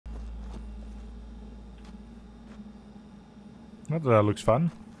That looks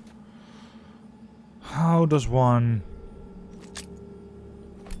fun. How does one...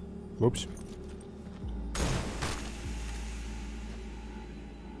 Whoops.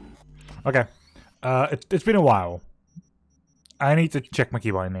 Okay. It's been a while. I need to check my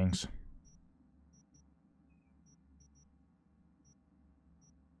key bindings.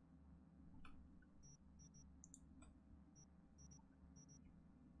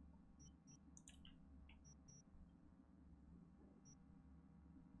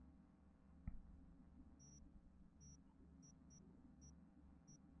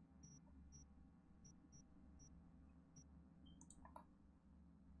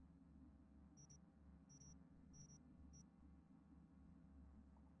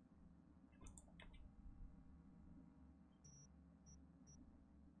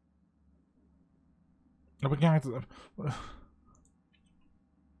 No, we can't.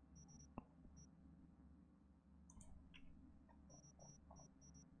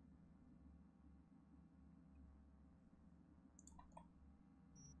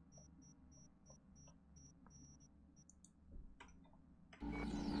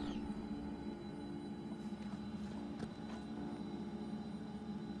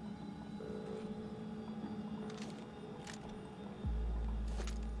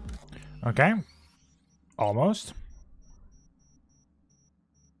 Okay. Almost.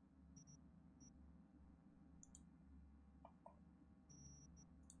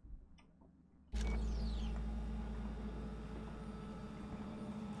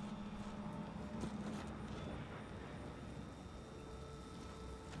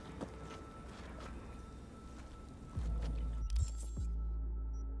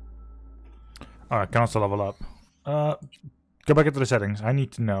 Alright, can also level up. Go back into the settings. I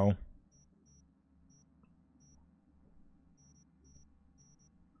need to know.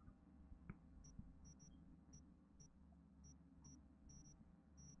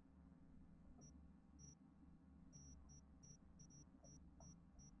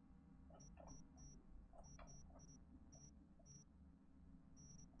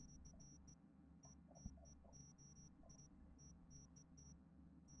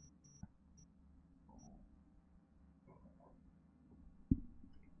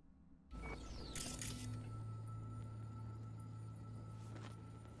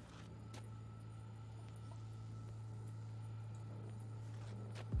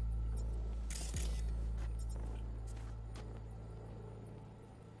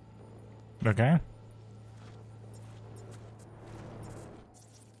 Okay.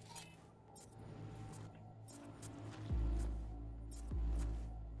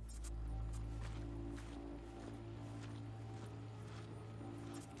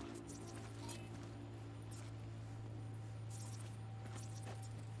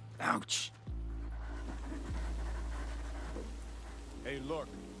 Ouch. Hey, look.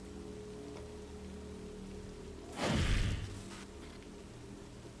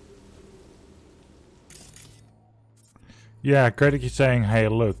 Yeah, great that you're saying, hey,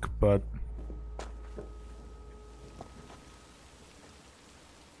 look, but...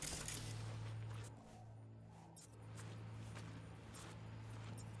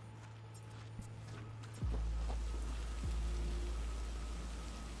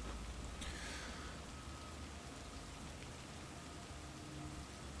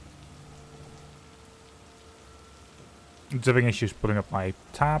 I'm having issues putting up my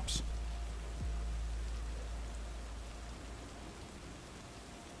tabs.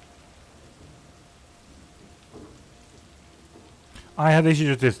 I had issues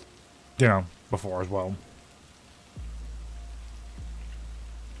with this, you know, before as well.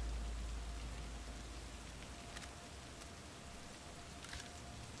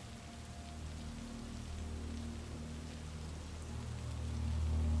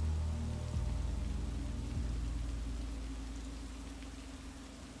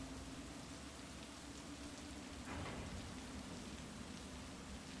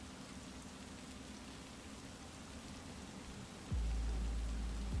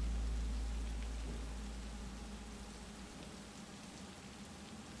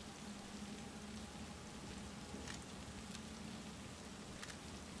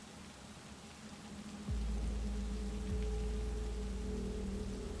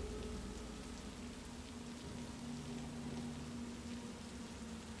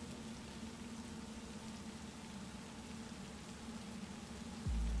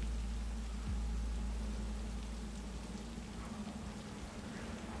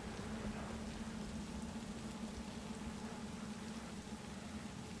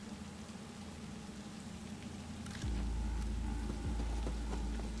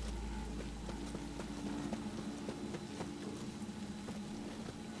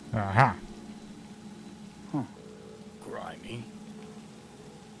 Aha. Grimy.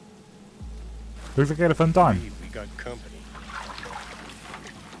 Looks like I had a fun time. We got company.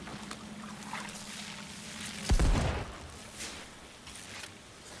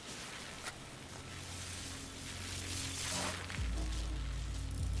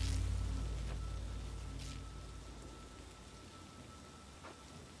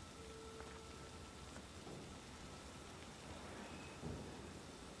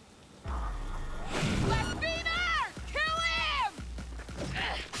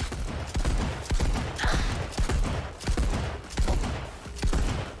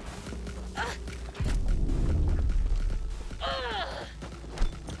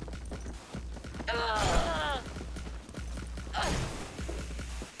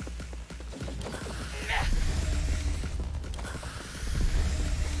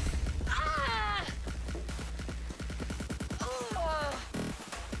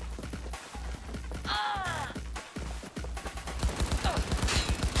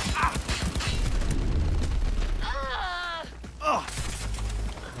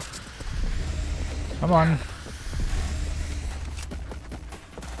 Come on.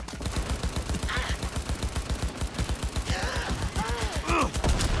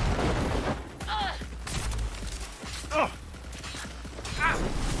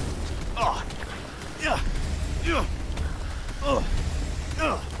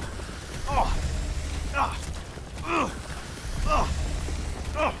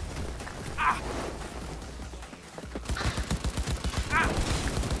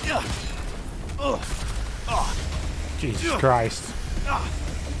 Jesus Christ.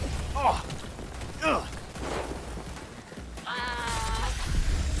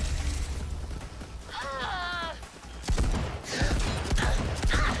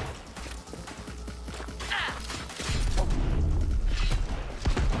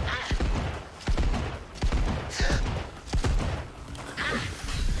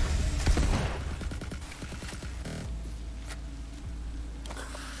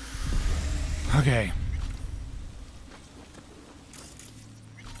 Okay.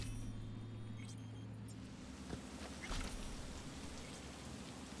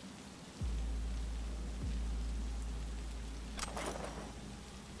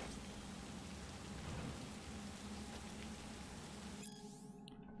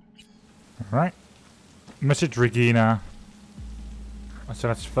 Alright. Message Regina. So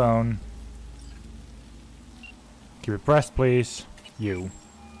that's phone. Keep it pressed, please. You.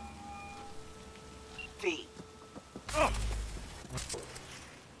 V.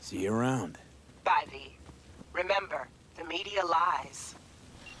 See you around. Bye, V. Remember, the media lies.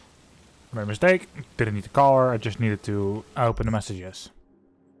 My mistake. Didn't need to call her. I just needed to open the messages.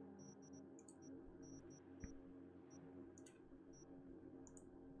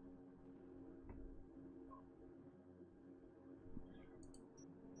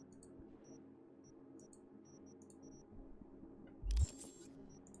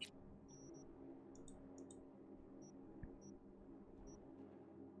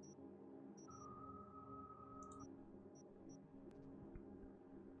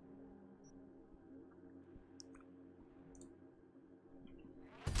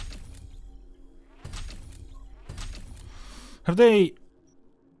 Have they...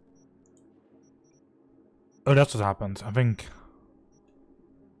 Oh, that's what happened. I think...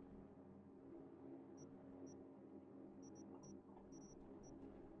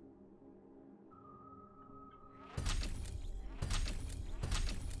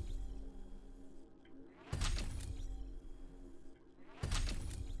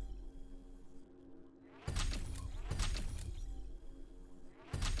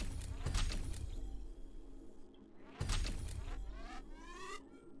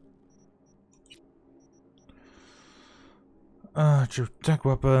 True tech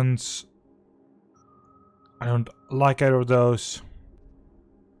weapons. I don't like either of those.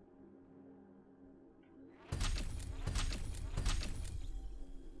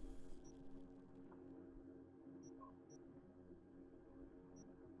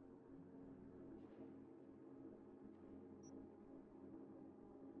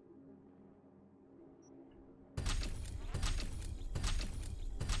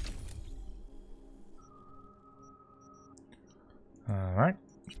 Alright.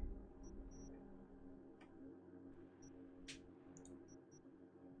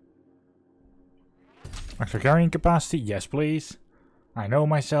 Extra carrying capacity? Yes, please. I know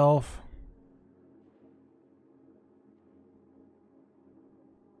myself.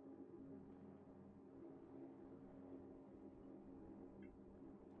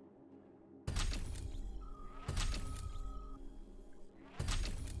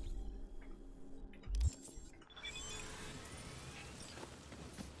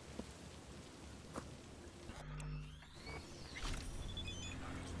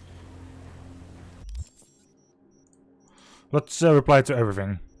 Let's reply to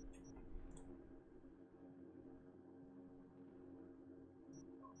everything.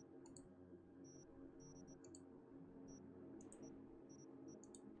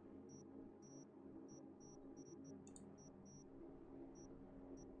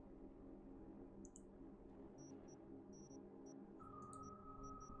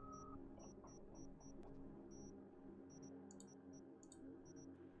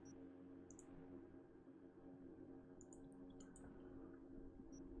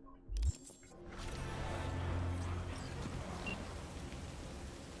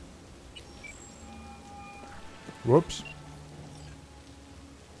 Whoops.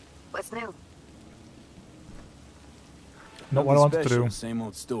 What's new? Not what I wanted to Special, do. Same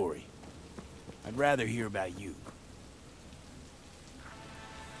old story. I'd rather hear about you.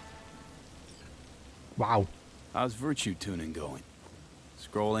 Wow. How's virtue tuning going?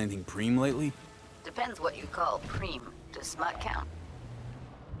 Scroll anything preem lately? Depends what you call preem. Does smut count?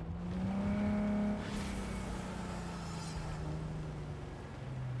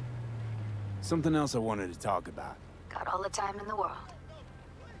 Something else I wanted to talk about. Got all the time in the world.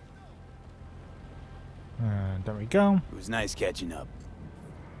 There we go. It was nice catching up.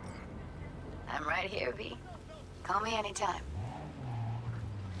 I'm right here, V. Call me anytime.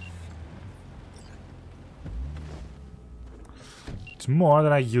 It's more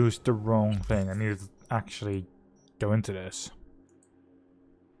that I used the wrong thing. I needed to actually go into this.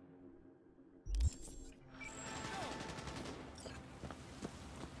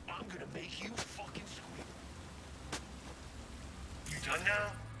 I'm gonna make you fucking scream. You done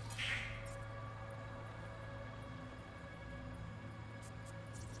now?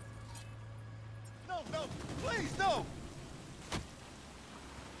 No, please, no!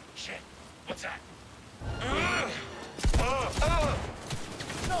 Shit, what's that?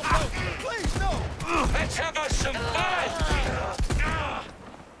 No, please, no! Let's have us some fun!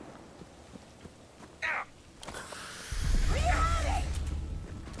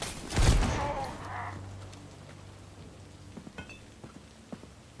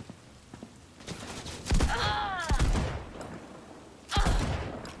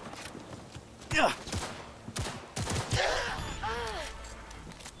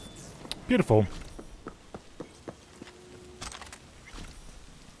 Beautiful.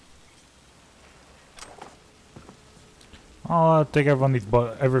 I'll take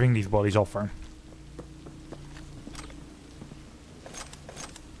everything these bodies offer.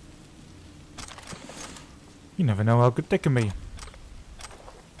 You never know how good they can be.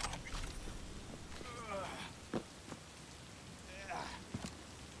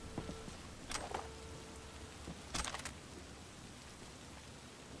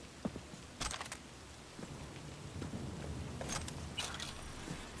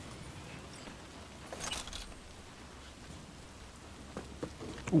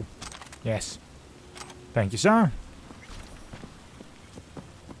 Ooh, yes. Thank you, sir.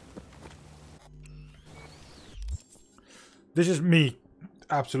 This is me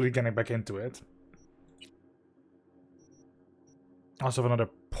absolutely getting back into it. Also have another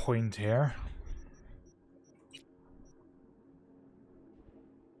point here.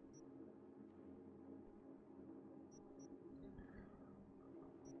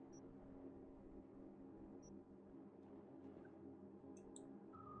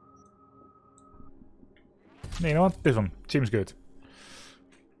 You know what? This one seems good.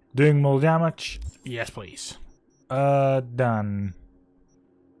 Doing more damage? Yes, please. Done.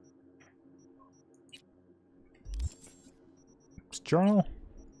 It's journal?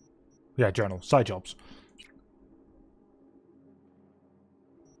 Yeah, journal. Side jobs.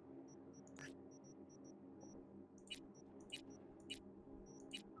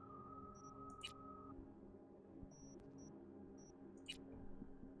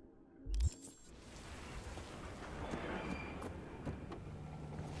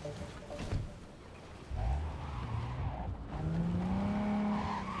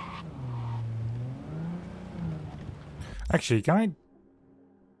 Actually, can I...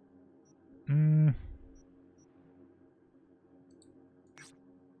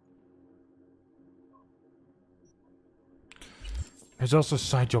 There's also a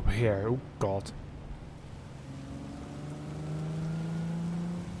side job here. Oh, God.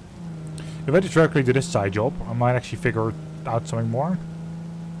 If I just directly do this side job, I might actually figure out something more.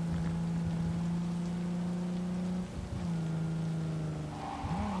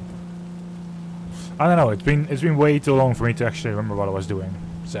 I don't know, it's been way too long for me to actually remember what I was doing,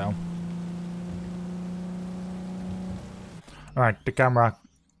 so. Alright, the camera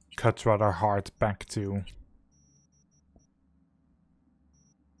cuts rather hard back to...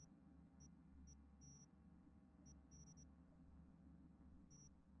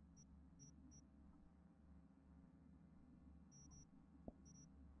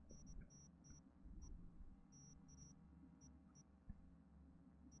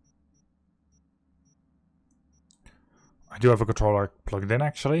 I do have a controller plugged in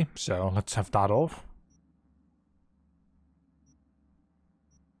actually, so let's have that off.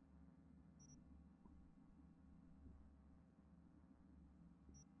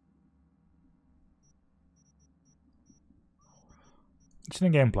 It's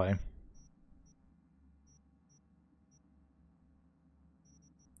in the gameplay.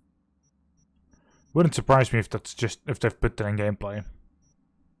 Wouldn't surprise me if that's just if they've put that in gameplay.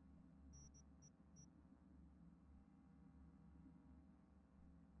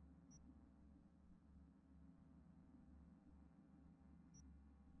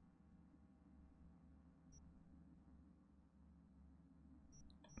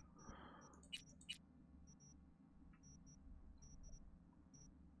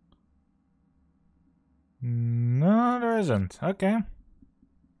 No, there isn't. Okay.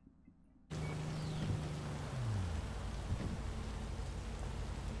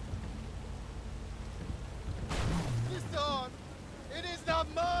 This on! It is not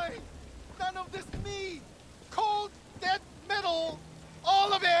mine! None of this me! Cold, dead metal!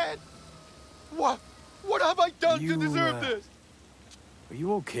 All of it! What? What have I done to deserve this? Are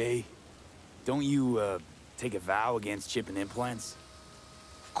you okay? Don't you, take a vow against chipping implants?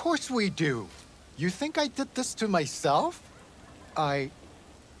 Of course we do. You think I did this to myself? I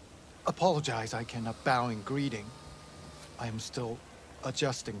apologize I cannot bow in greeting. I am still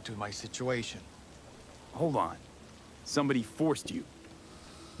adjusting to my situation. Hold on. Somebody forced you.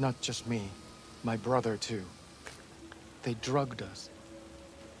 Not just me, my brother too. They drugged us,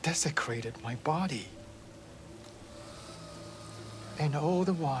 desecrated my body. And all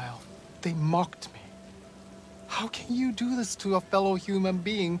the while, they mocked me. How can you do this to a fellow human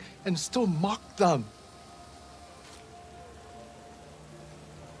being and still mock them?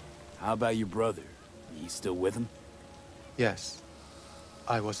 How about your brother? You still with him? Yes,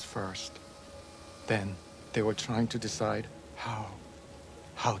 I was first. Then they were trying to decide how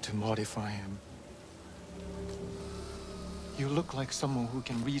to modify him. You look like someone who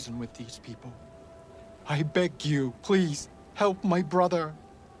can reason with these people. I beg you, please, help my brother.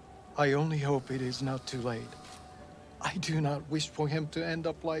 I only hope it is not too late. I do not wish for him to end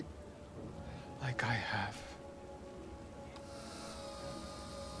up like I have.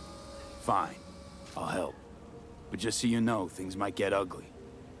 Fine. I'll help. But just so you know, things might get ugly.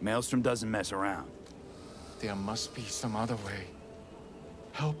 Maelstrom doesn't mess around. There must be some other way.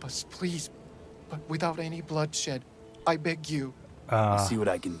 Help us, please, but without any bloodshed. I beg you. I'll see what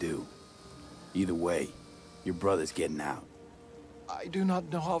I can do. Either way, your brother's getting out. I do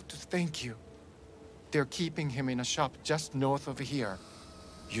not know how to thank you. They're keeping him in a shop just north of here.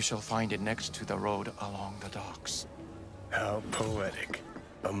 You shall find it next to the road along the docks. How poetic.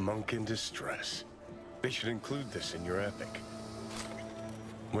 A monk in distress. They should include this in your epic.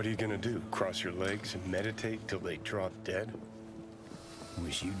 What are you gonna do? Cross your legs and meditate till they drop dead?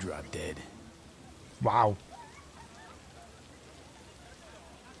 Wish you dropped dead. Wow.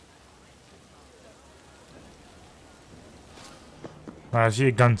 I see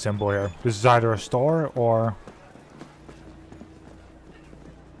a gun symbol here. This is either a store or...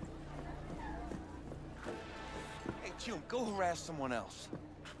 Hey, June, go harass someone else.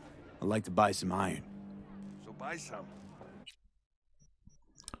 I'd like to buy some iron. So buy some.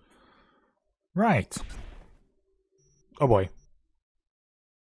 Right. Oh boy.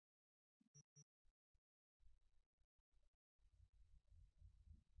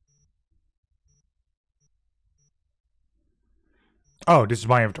 Oh, this is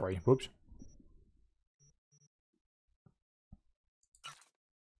my inventory. Whoops.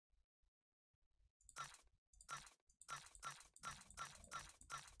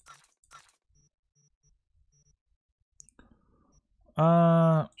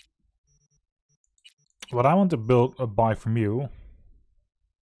 What I want to buy from you.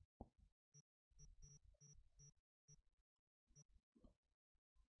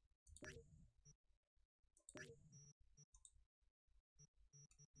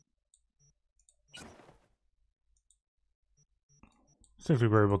 Seems we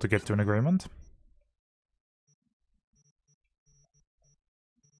were able to get to an agreement.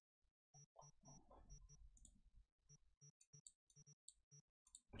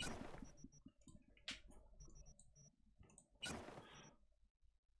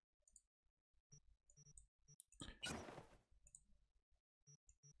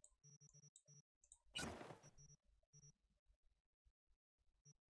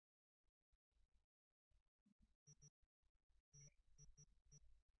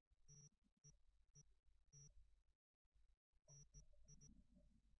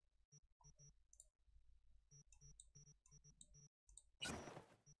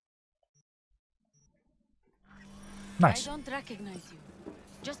 Nice. I don't recognize you.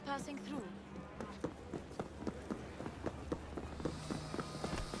 Just passing through.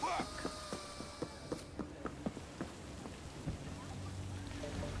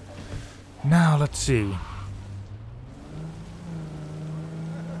 Now let's see.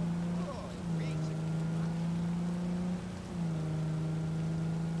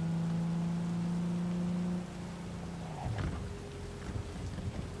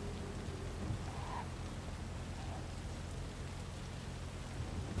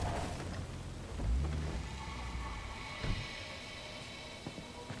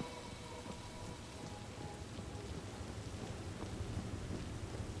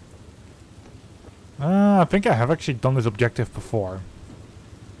 I think I have actually done this objective before.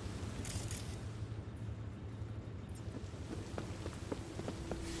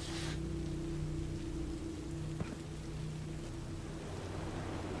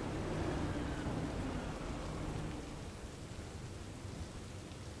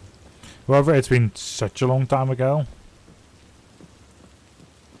 However, it's been such a long time ago.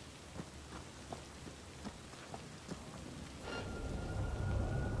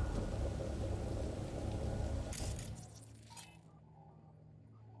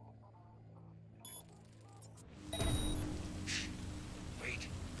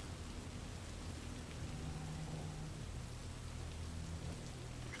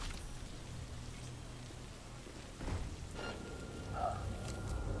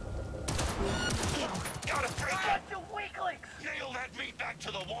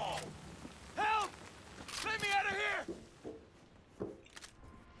 To the wall! Help! Let me out of here!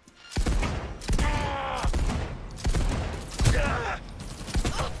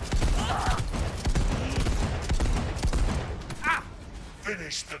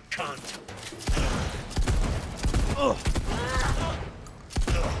 Finish the cunt!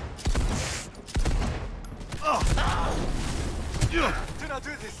 Do not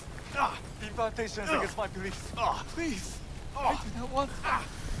do this! The incantation is against my beliefs. Please! I do not want...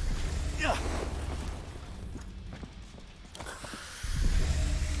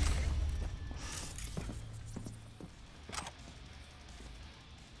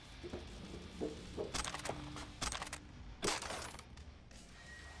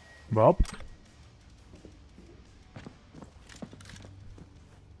 Bob?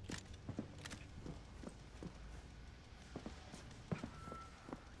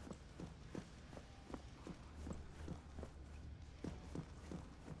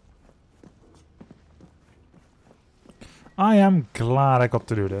 I am glad I got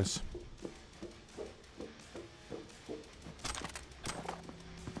to do this.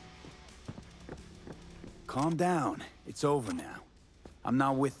 Calm down. It's over now. I'm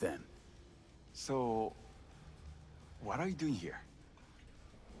not with them. So... what are you doing here?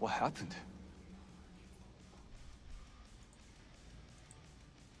 What happened?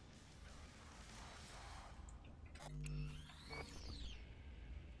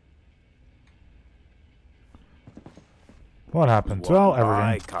 What happened? Walking Well, by,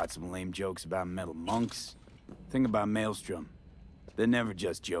 everything. caught some lame jokes about metal monks. Thing about Maelstrom. They're never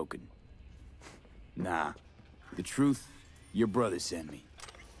just joking. Nah. The truth, your brother sent me.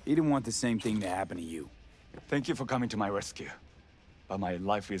 He didn't want the same thing to happen to you. Thank you for coming to my rescue. But my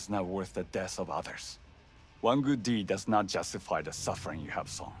life is not worth the deaths of others. One good deed does not justify the suffering you have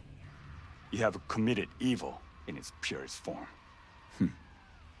sown. You have committed evil in its purest form.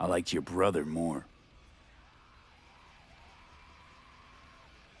 I liked your brother more.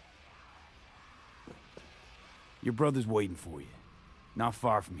 Your brother's waiting for you. Not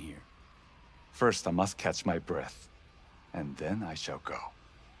far from here. First, I must catch my breath, and then I shall go.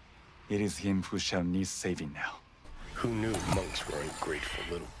 It is him who shall need saving now. Who knew monks were ungrateful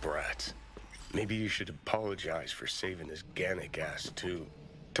little brats? Maybe you should apologize for saving his Gannic ass too.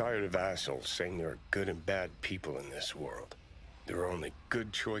 Tired of assholes saying there are good and bad people in this world. There are only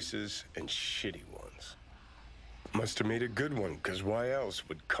good choices and shitty ones. Must have made a good one, because why else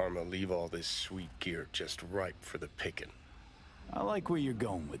would Karma leave all this sweet gear just ripe for the picking? I like where you're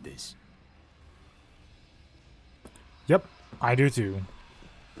going with this. Yep, I do too.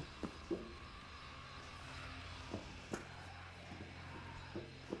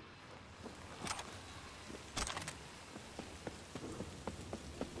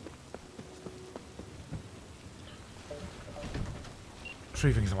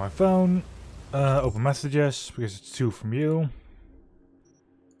 Three things on my phone. Open messages, because it's 2 from you.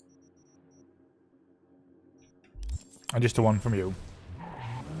 And just the 1 from you.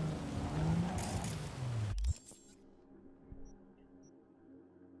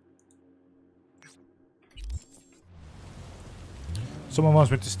 Someone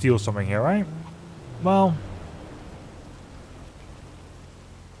wants me to steal something here, right? Well,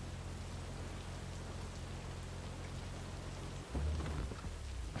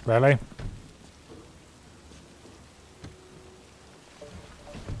 Really?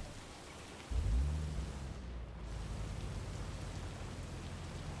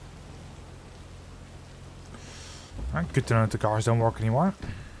 Alright, good to know that the cars don't work anymore.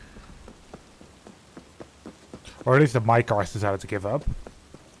 Or at least that my cars decided to give up.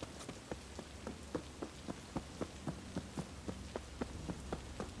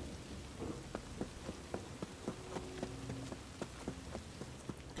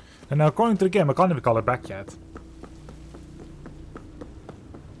 And now according to the game, I can't even call it back yet.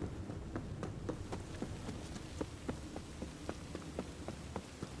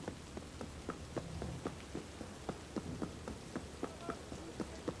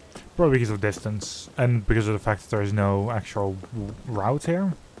 Probably because of distance, and because of the fact that there is no actual route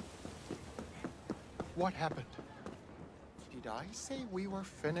here. What happened? Did I say we were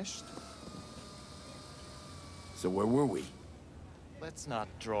finished? So where were we? Let's not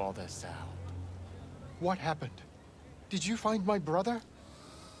draw this out. What happened? Did you find my brother?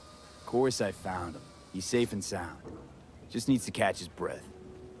 Of course I found him. He's safe and sound. Just needs to catch his breath.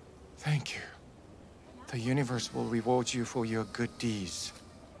 Thank you. The universe will reward you for your good deeds.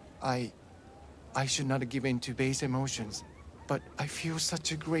 I should not have given to base emotions, but I feel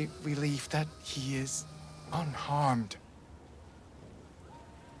such a great relief that he is unharmed.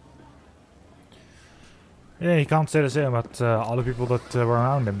 Yeah, you can't say the same about all the people that were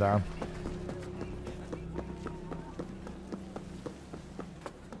around him there.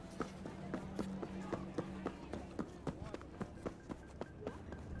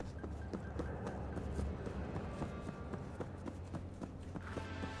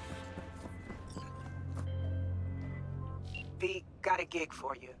 V, got a gig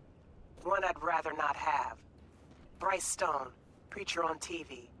for you. One I'd rather not have. Bryce Stone, preacher on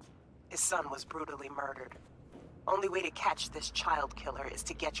TV. His son was brutally murdered. Only way to catch this child killer is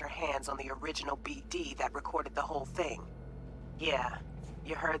to get your hands on the original BD that recorded the whole thing. Yeah,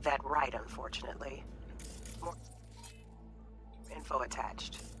 you heard that right, unfortunately. More info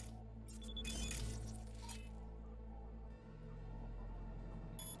attached.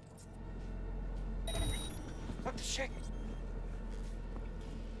 What the shit?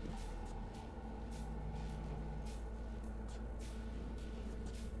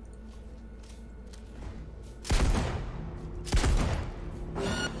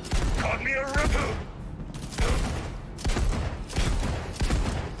 Caught me a ripper!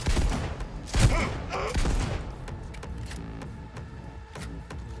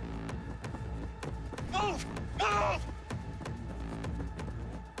 Move! Move!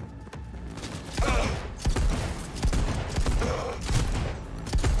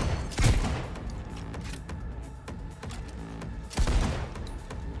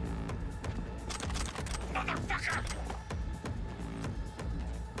 Motherfucker!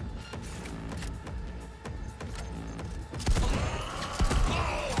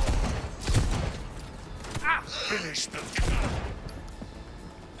 Finish them.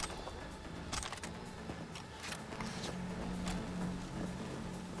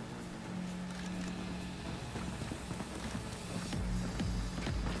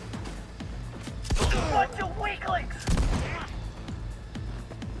 Bunch of weaklings!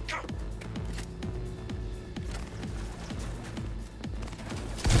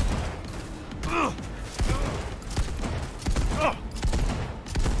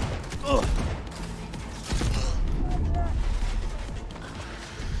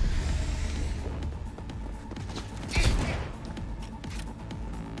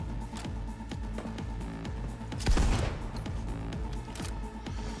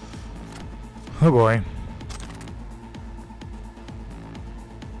 Oh boy.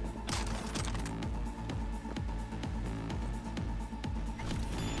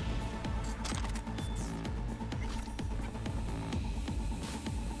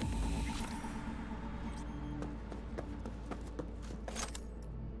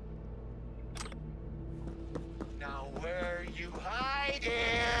 Now where are you hiding?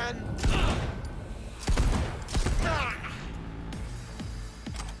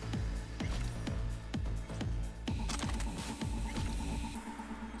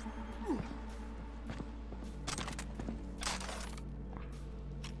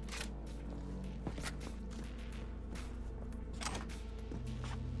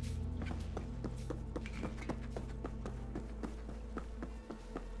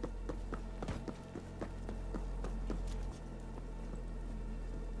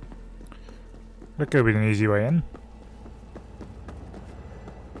 That could be an easy way in.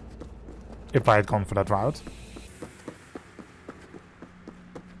 If I had gone for that route.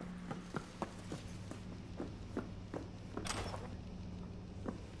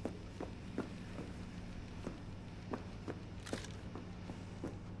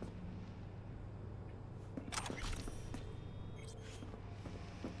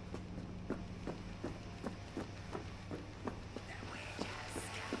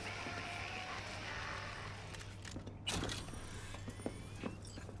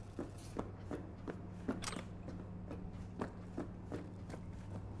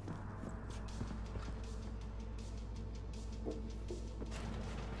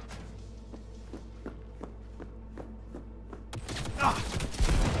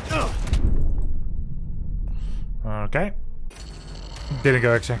 Okay. Didn't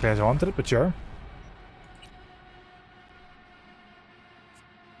go exactly as I wanted, but sure.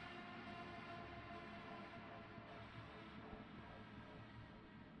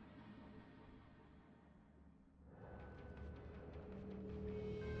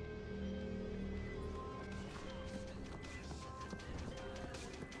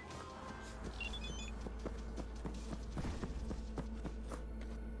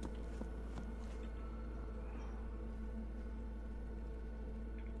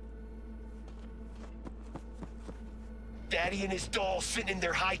 Daddy and his doll sitting in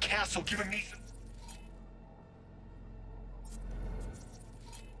their high castle giving me some...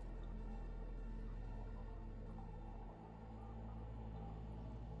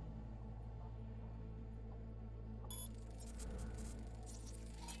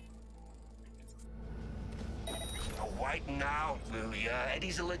 Whiten out, will ya?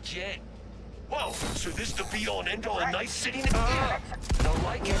 Eddie's a legit. Whoa, so this the be-all and end-all a nice city? Don't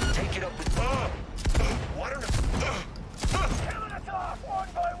like it, take it up with... Why don't I... Killing us off one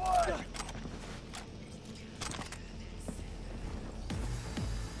by one!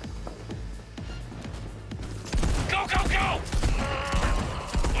 Go, go, go!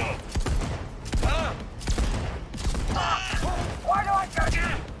 Why do I got you?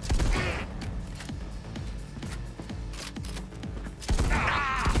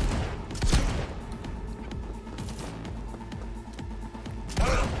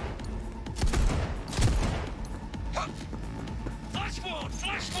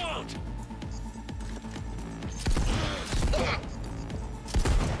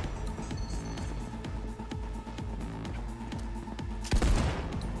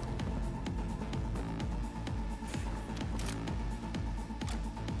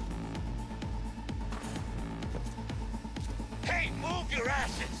 Hey, move your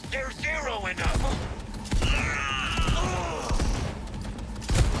asses! They're zeroing up!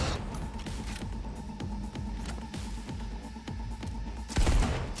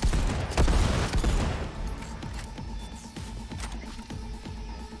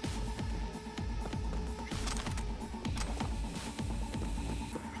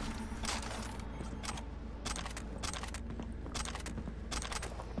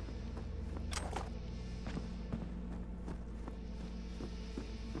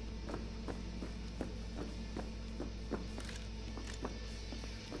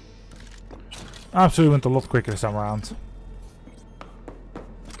 Absolutely went a lot quicker this time around.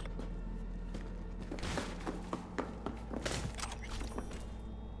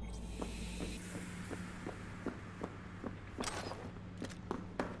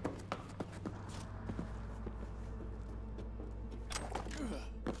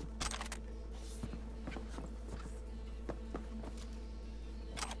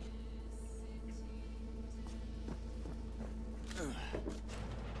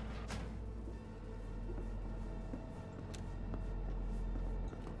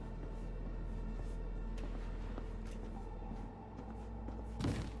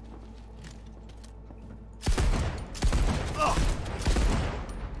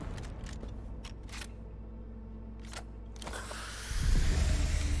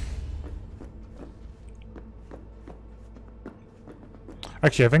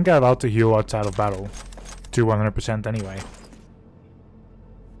 Actually, I think I'm allowed to heal outside of battle. To 100% anyway.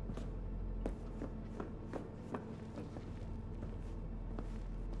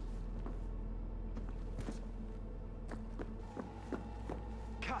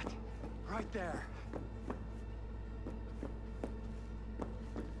 Cut! Right there.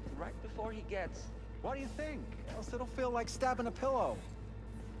 Right before he gets... What do you think? Else it'll feel like stabbing a pillow.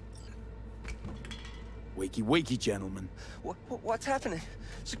 Wakey, wakey, gentlemen. What's happening?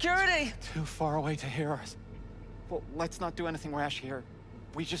 Security! Too far away to hear us. Well, let's not do anything rash here.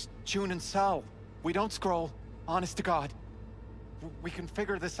 We just tune and sell. We don't scroll. Honest to God. We can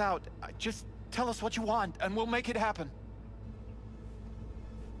figure this out. Just tell us what you want, and we'll make it happen.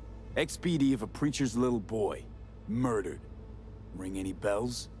 XPD of a preacher's little boy. Murdered. Ring any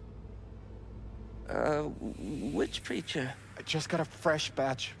bells? Which preacher? I just got a fresh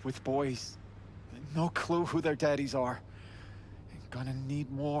batch with boys. No clue who their daddies are. Gonna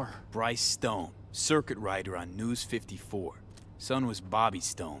need more. Bryce Stone, circuit rider on News 54. Son was Bobby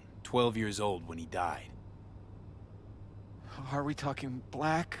Stone, 12 years old when he died. Are we talking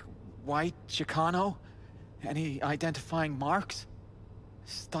black, white, Chicano? Any identifying marks?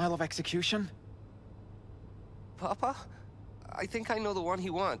 Style of execution? Papa? I think I know the one he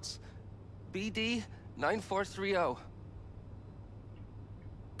wants. BD 9430.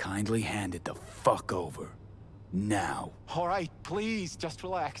 Kindly hand it the fuck over. Now. All right, please, just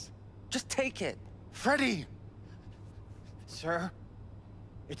relax. Just take it. Freddy! Sir,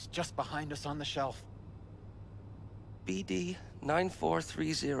 it's just behind us on the shelf. BD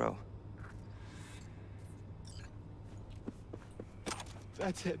 9430.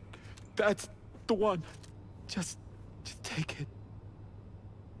 That's it. That's the one. Just take it.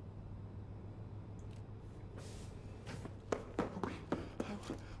 I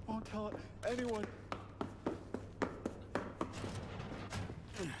won't tell anyone.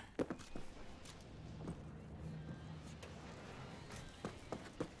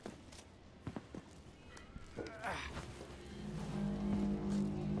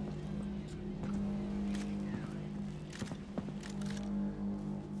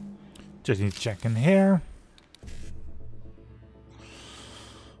 Just need to check in here.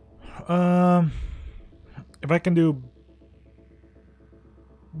 If I can do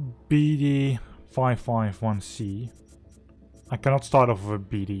BD 551C, I cannot start off with a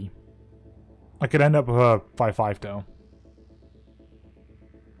BD. I could end up with a 55 though.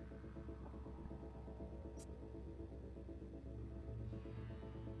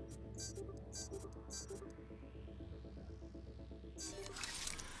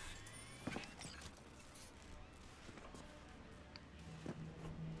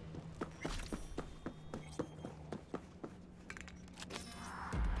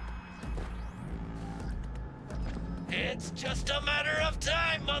 It's just a matter of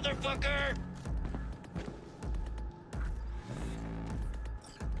time, motherfucker!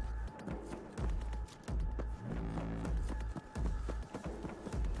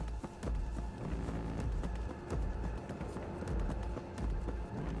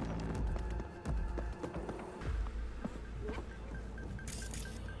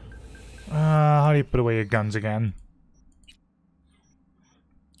 How do you put away your guns again?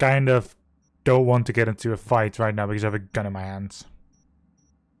 Kind of don't want to get into a fight right now because I have a gun in my hands.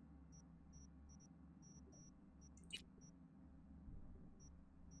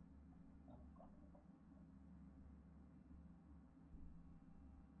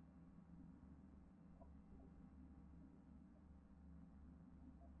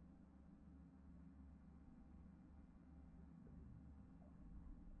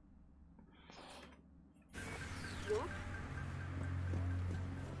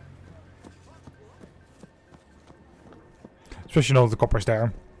 Especially all the coppers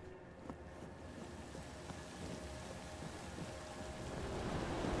there.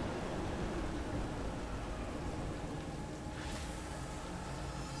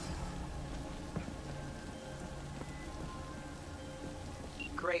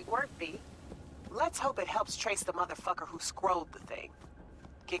 Great work, B. Let's hope it helps trace the motherfucker who scrolled the thing.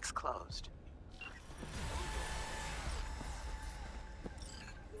 Gig's closed.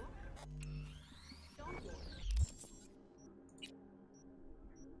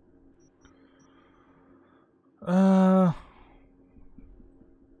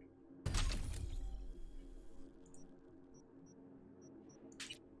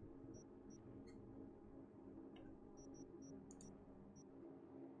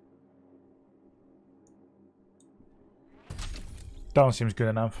 That one seems good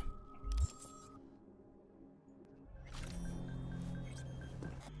enough.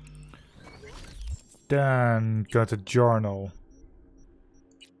 Then go to journal.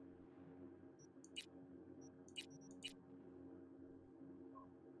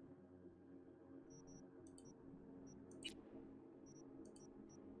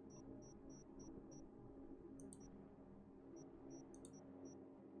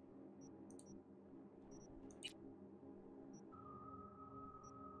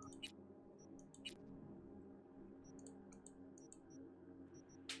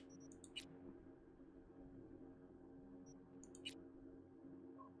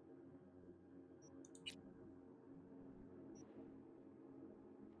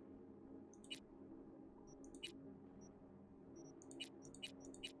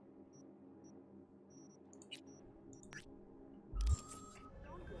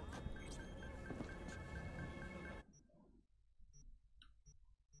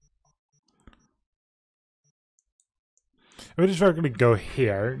 We're just going to go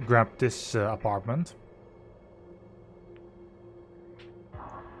here, grab this apartment.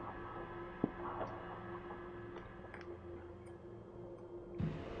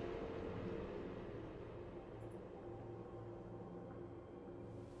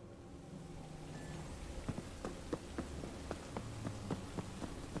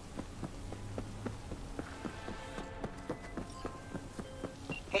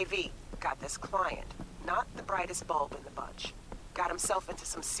 Hey V, got this client. Not the brightest bulb in the bunch. Got himself into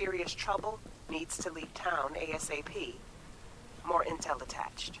some serious trouble, needs to leave town ASAP. More intel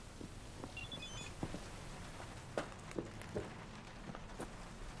attached.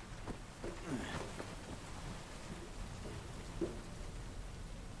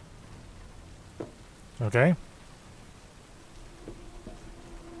 Okay.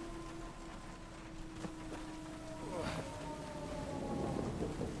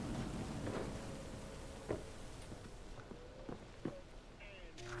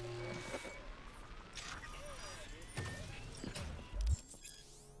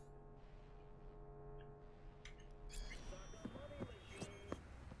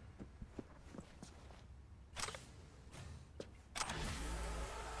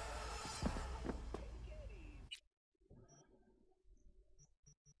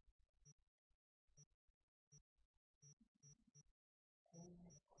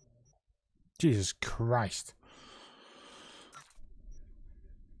 Jesus Christ.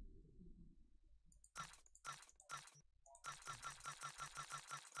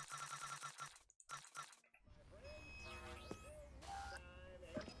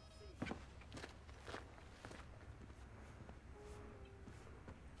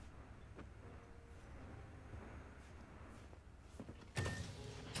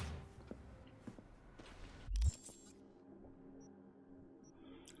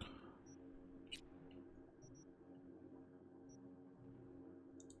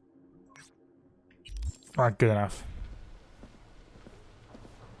 Alright, good enough.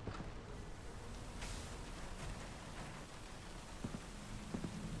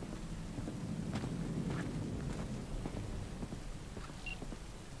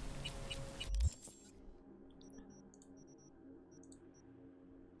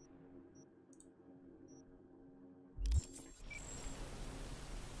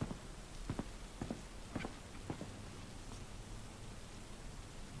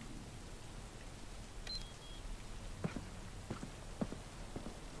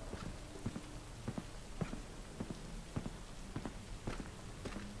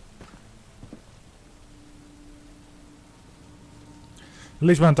 At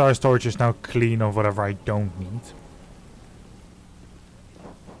least my entire storage is now clean of whatever I don't need.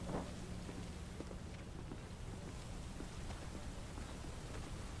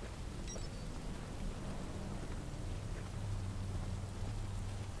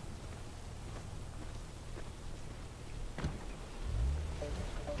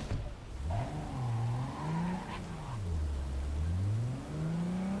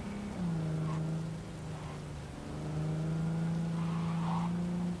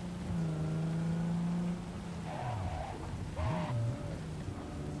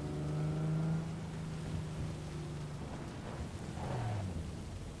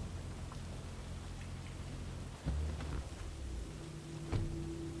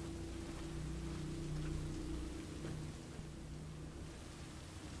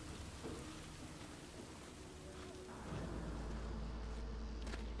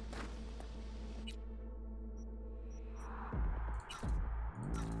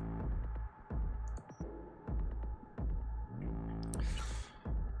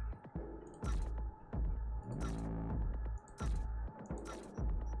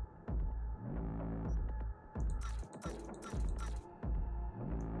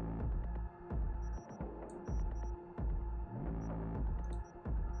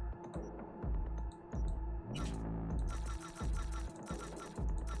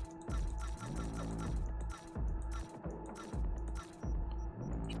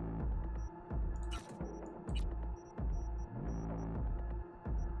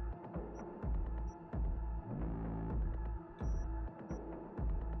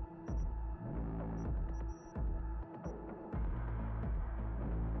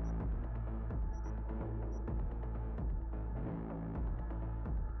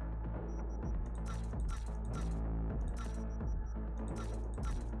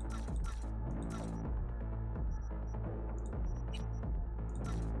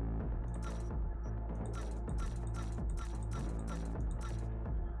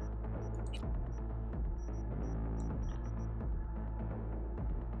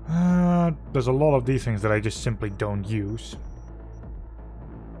 There's a lot of these things that I just simply don't use.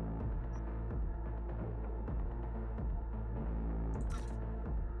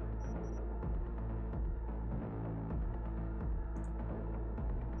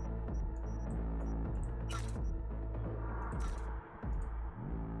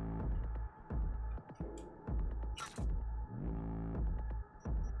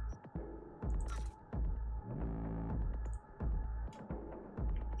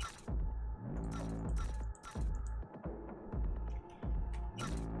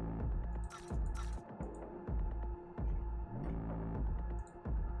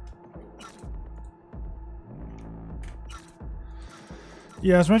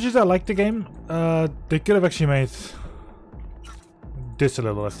 Yeah, as much as I like the game, they could have actually made this a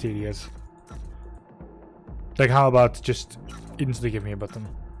little less tedious. Like, how about just instantly give me a button?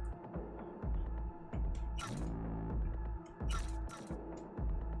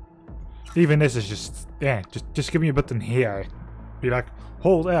 Even this is just, yeah, just give me a button here. Be like,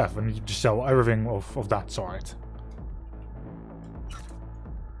 hold F, and you just sell everything of that sort.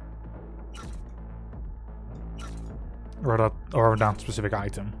 Or that specific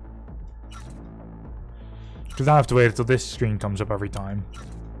item. Because I have to wait until this screen comes up every time.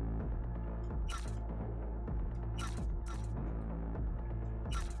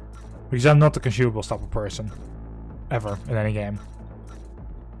 Because I'm not a consumable type of person. Ever, in any game.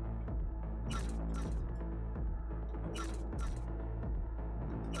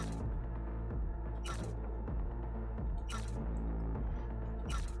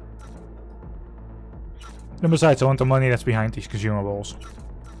 And besides, I want the money that's behind these consumables.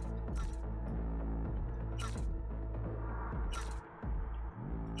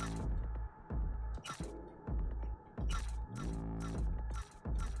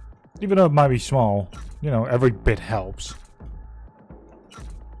 Even though it might be small, you know, every bit helps.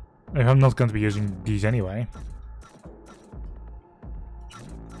 If I'm not going to be using these anyway.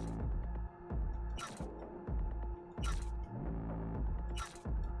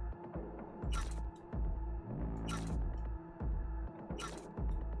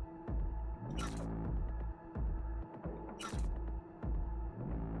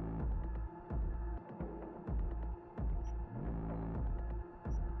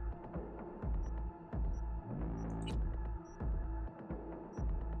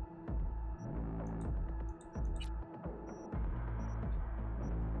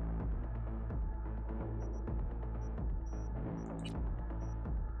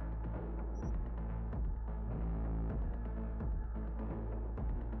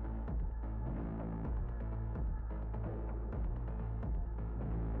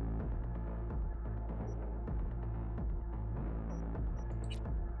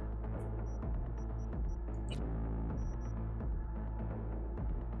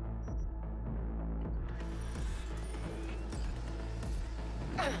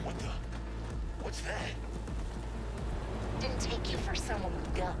 What the? What's that? Didn't take you for someone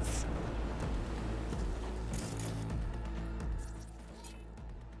with guts.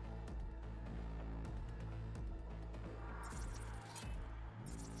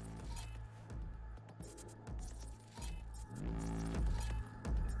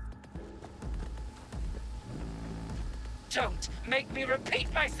 Don't make me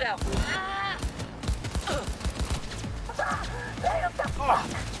repeat myself! Ah!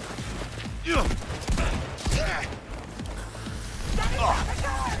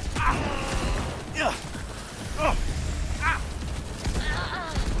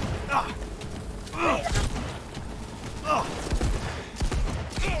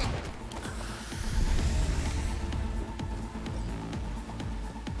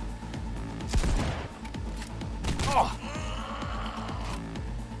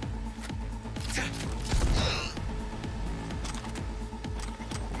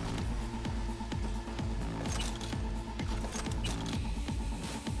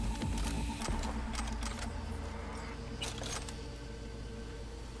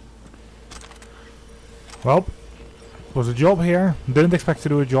 Well, was a job here. Didn't expect to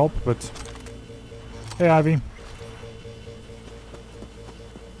do a job, but hey, Ivy.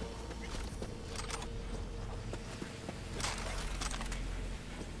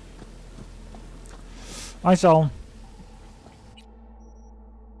 I saw.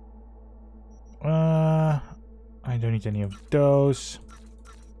 I don't need any of those.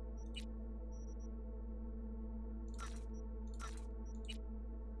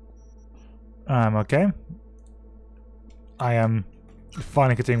 Okay. I am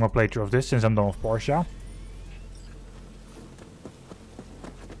finally continuing my playthrough of this since I'm done with Portia.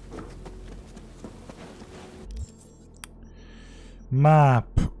 Map.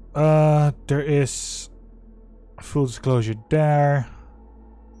 There is full disclosure there.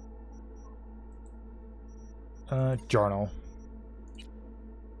 Journal.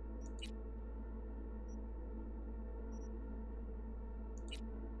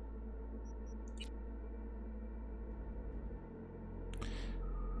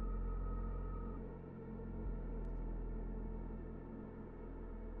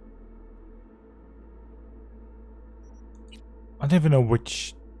 I don't even know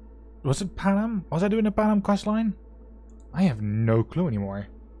which... Was it Panam? Was I doing a Panam questline? I have no clue anymore.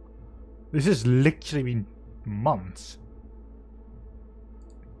 This has literally been months.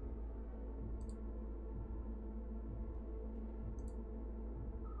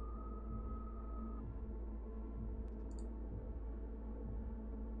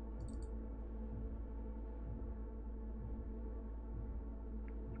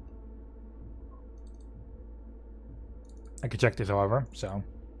 I can check this, however, so.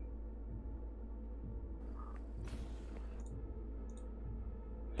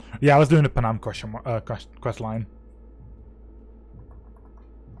 Yeah, I was doing the Panam quest line.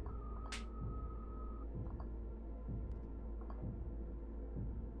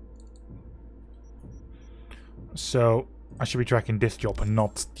 So, I should be tracking this job and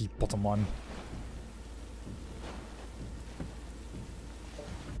not the bottom one.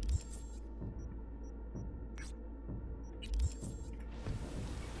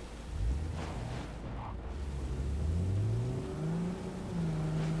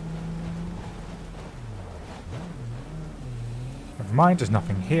 Never mind, there's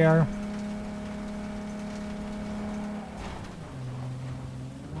nothing here.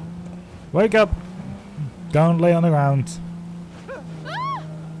 Wake up! Don't lay on the ground.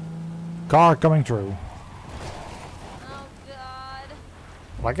 Car coming through. Oh god.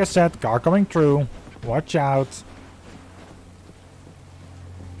 Like I said, car coming through. Watch out.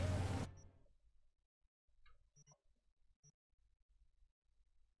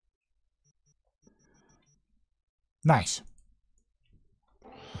 Nice.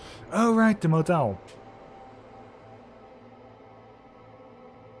 Oh right, the motel.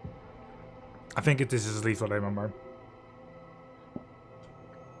 I think this is at least what I remember.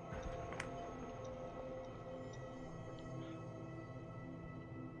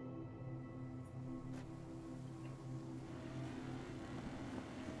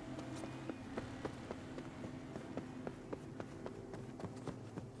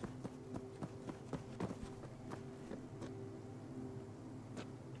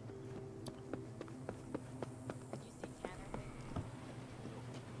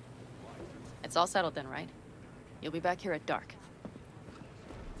 It's all settled then, right? You'll be back here at dark.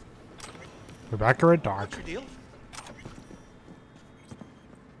 We're back here at dark. What's your deal?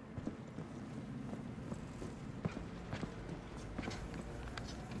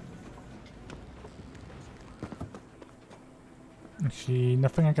 See,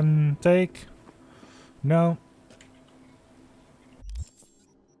 nothing I can take? No.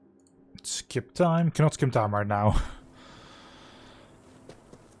 Skip time. Cannot skip time right now.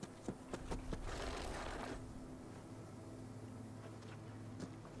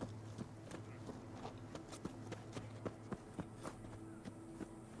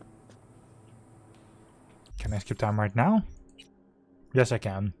 Can I skip time right now? Yes, I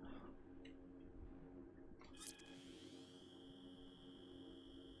can.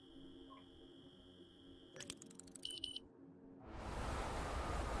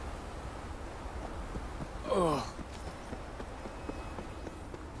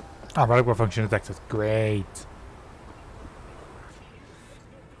 Ah, relic function detected. Great.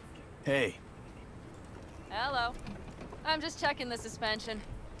 Hey. Hello. I'm just checking the suspension.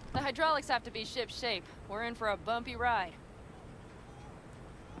 The hydraulics have to be ship-shape. We're in for a bumpy ride.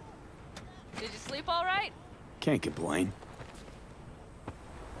 Did you sleep all right? Can't complain.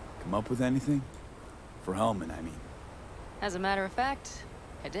 Come up with anything? For Hellman, I mean. As a matter of fact,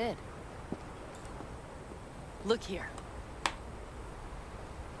 I did. Look here.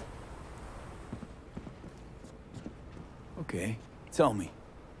 Okay, tell me.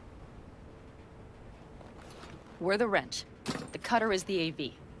 We're the wrench. The cutter is the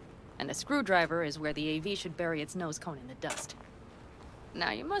AV. And the screwdriver is where the AV should bury its nose cone in the dust.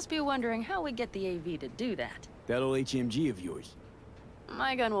 Now you must be wondering how we get the AV to do that. That old HMG of yours.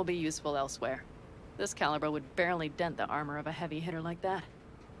 My gun will be useful elsewhere. This caliber would barely dent the armor of a heavy hitter like that.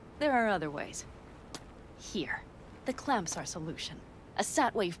 There are other ways. Here. The clamps are solution. A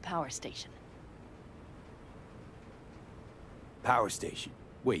sat-wave power station. Power station.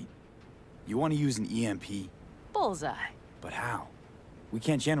 Wait, you want to use an EMP? Bullseye. But how? We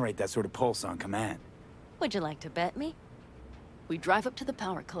can't generate that sort of pulse on command. Would you like to bet me? We drive up to the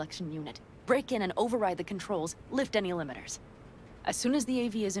power collection unit, break in and override the controls, lift any limiters. As soon as the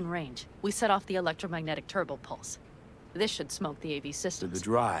AV is in range, we set off the electromagnetic turbo pulse. This should smoke the AV So systems. the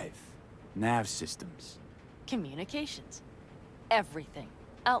drive, nav systems. Communications. Everything.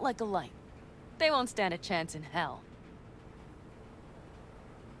 Out like a light. They won't stand a chance in hell.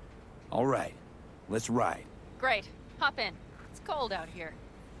 All right, let's ride. Great. Hop in. It's cold out here.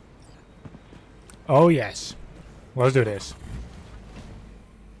 Oh yes. Let's do this.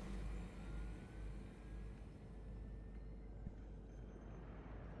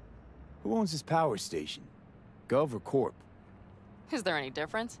 Who owns this power station? Gov or Corp? Is there any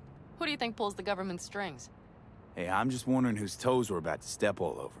difference? Who do you think pulls the government's strings? Hey, I'm just wondering whose toes we're about to step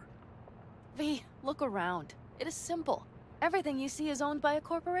all over. V, look around. It is simple. Everything you see is owned by a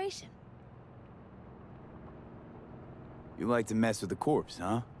corporation. You like to mess with the corpse,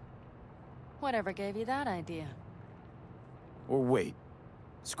 huh? Whatever gave you that idea? Or wait,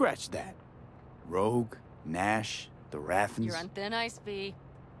 scratch that. Rogue, Nash, the Raffens. You're on thin ice, V.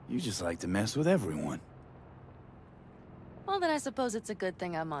 You just like to mess with everyone. Well, then I suppose it's a good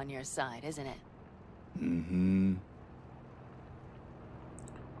thing I'm on your side, isn't it? Mm-hmm.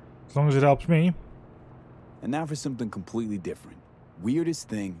 As long as it helps me. And now for something completely different. Weirdest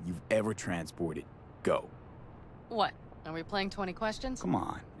thing you've ever transported. Go. What? Are we playing 20 questions? Come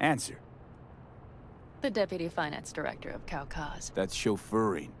on, answer. The Deputy Finance Director of Kaukaz. That's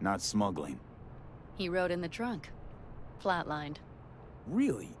chauffeuring, not smuggling. He rode in the trunk. Flatlined.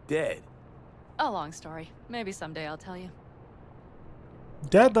 Really? Dead? A long story. Maybe someday I'll tell you.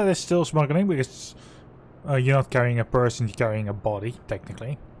 That is still smuggling because you're not carrying a person, you're carrying a body,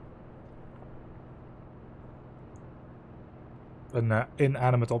 technically. An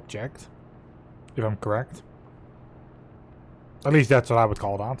inanimate object, if I'm correct. At least that's what I would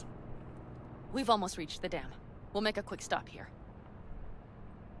call that. We've almost reached the dam. We'll make a quick stop here.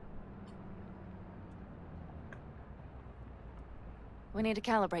 We need to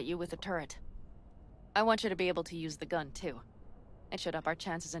calibrate you with the turret. I want you to be able to use the gun, too. It should up our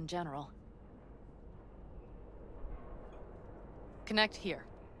chances in general. Connect here.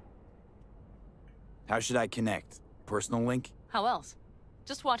 How should I connect? Personal link? How else?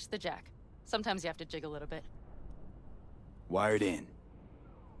 Just watch the jack. Sometimes you have to jig a little bit. Wired in.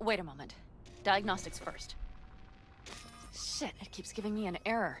 Wait a moment. Diagnostics first. Shit, it keeps giving me an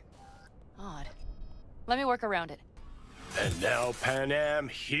error. Odd. Let me work around it. And now, Pan Am,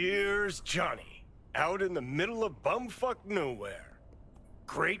 here's Johnny. Out in the middle of bumfuck nowhere.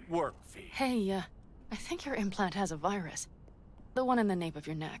 Great work, V. Hey, I think your implant has a virus. The one in the nape of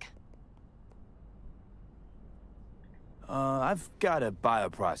your neck. I've got a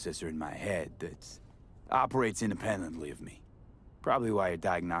bioprocessor in my head that operates independently of me. Probably why your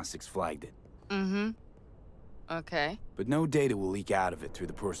diagnostics flagged it. Mm-hmm. Okay. But no data will leak out of it through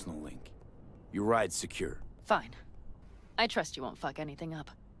the personal link. Your ride's secure. Fine. I trust you won't fuck anything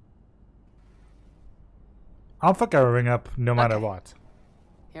up. I'll fuck everything up no matter what.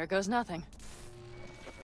 Here goes nothing.